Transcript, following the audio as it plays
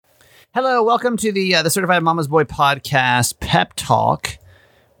Hello, welcome to the Certified Mama's Boy podcast, Pep Talk.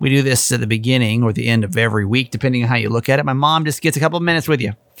 We do this at the beginning or the end of every week, depending on how you look at it. My mom just gets a couple of minutes with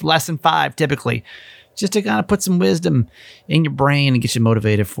you, less than 5 typically, just to kind of put some wisdom in your brain and get you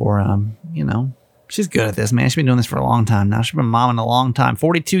motivated for, she's good at this, man. She's been doing this for a long time now. She's been momming a long time.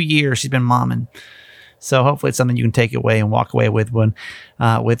 42 years she's been momming. So hopefully it's something you can take away and walk away with for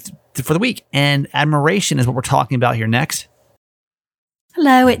the week. And admiration is what we're talking about here next.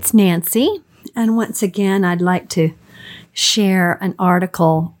 Hello, it's Nancy. And once again, I'd like to share an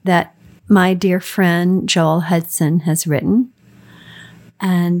article that my dear friend Joel Hudson has written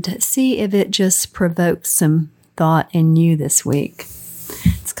and see if it just provokes some thought in you this week.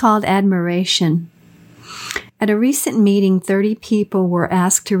 It's called Admiration. At a recent meeting, 30 people were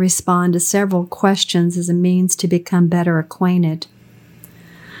asked to respond to several questions as a means to become better acquainted.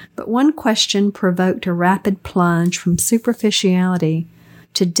 But one question provoked a rapid plunge from superficiality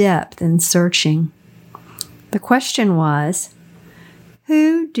to depth in searching. The question was,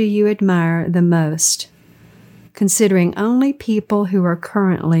 who do you admire the most, considering only people who are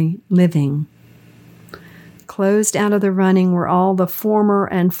currently living? Closed out of the running were all the former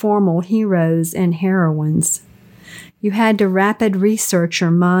and formal heroes and heroines. You had to rapid research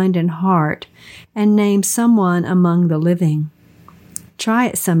your mind and heart and name someone among the living. Try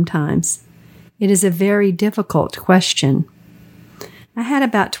it sometimes. It is a very difficult question. I had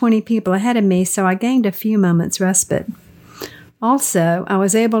about 20 people ahead of me, so I gained a few moments' respite. Also, I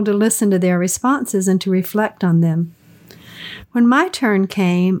was able to listen to their responses and to reflect on them. When my turn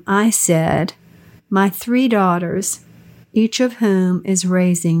came, I said, my 3 daughters, each of whom is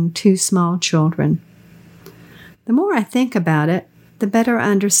raising 2 small children. The more I think about it, the better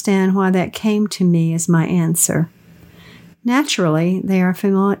I understand why that came to me as my answer. Naturally, they are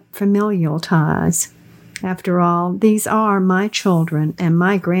familial ties. After all, these are my children and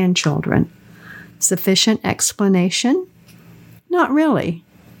my grandchildren. Sufficient explanation? Not really.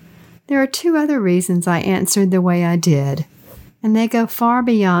 There are 2 other reasons I answered the way I did, and they go far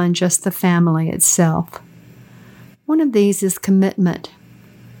beyond just the family itself. One of these is commitment.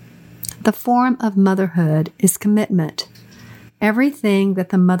 The form of motherhood is commitment. Everything that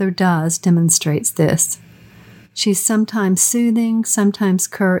the mother does demonstrates this. She's sometimes soothing, sometimes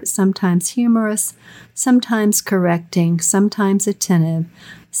curt, sometimes humorous, sometimes correcting, sometimes attentive,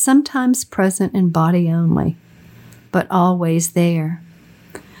 sometimes present in body only, but always there.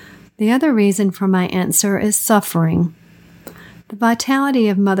 The other reason for my answer is suffering. The vitality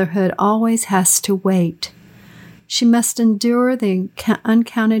of motherhood always has to wait. She must endure the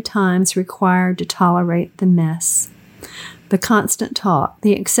uncounted times required to tolerate the mess, the constant talk,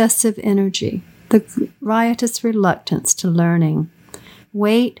 the excessive energy, the riotous reluctance to learning.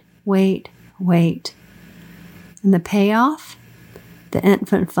 Wait, wait, wait. And the payoff? The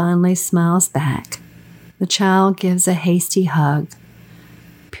infant finally smiles back. The child gives a hasty hug.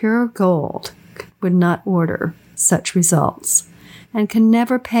 Pure gold would not order such results and can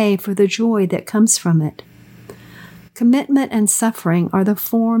never pay for the joy that comes from it. Commitment and suffering are the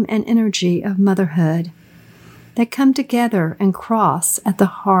form and energy of motherhood. They come together and cross at the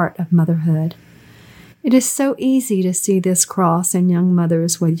heart of motherhood. It is so easy to see this cross in young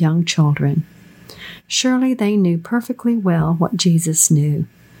mothers with young children. Surely they knew perfectly well what Jesus knew.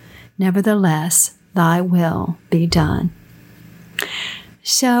 Nevertheless, thy will be done.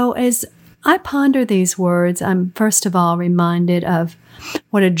 So as I ponder these words, I'm first of all reminded of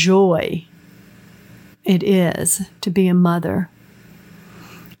what a joy it is to be a mother,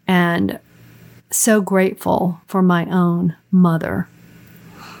 and so grateful for my own mother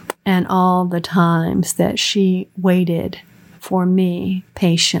and all the times that she waited for me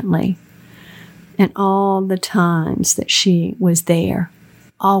patiently, and all the times that she was there,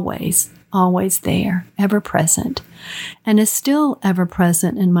 always there, ever present, and is still ever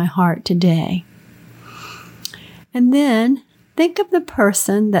present in my heart today. And then think of the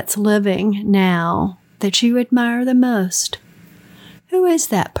person that's living now that you admire the most. Who is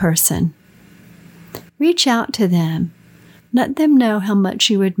that person? Reach out to them. Let them know how much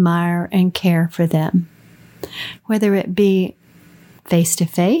you admire and care for them, whether it be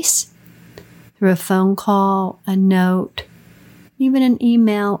face-to-face, through a phone call, a note, even an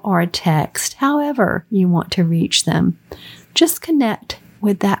email or a text, however you want to reach them. Just connect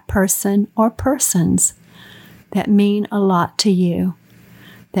with that person or persons that mean a lot to you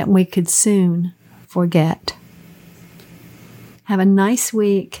that we could soon forget. Have a nice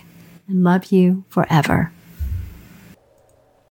week and love you forever.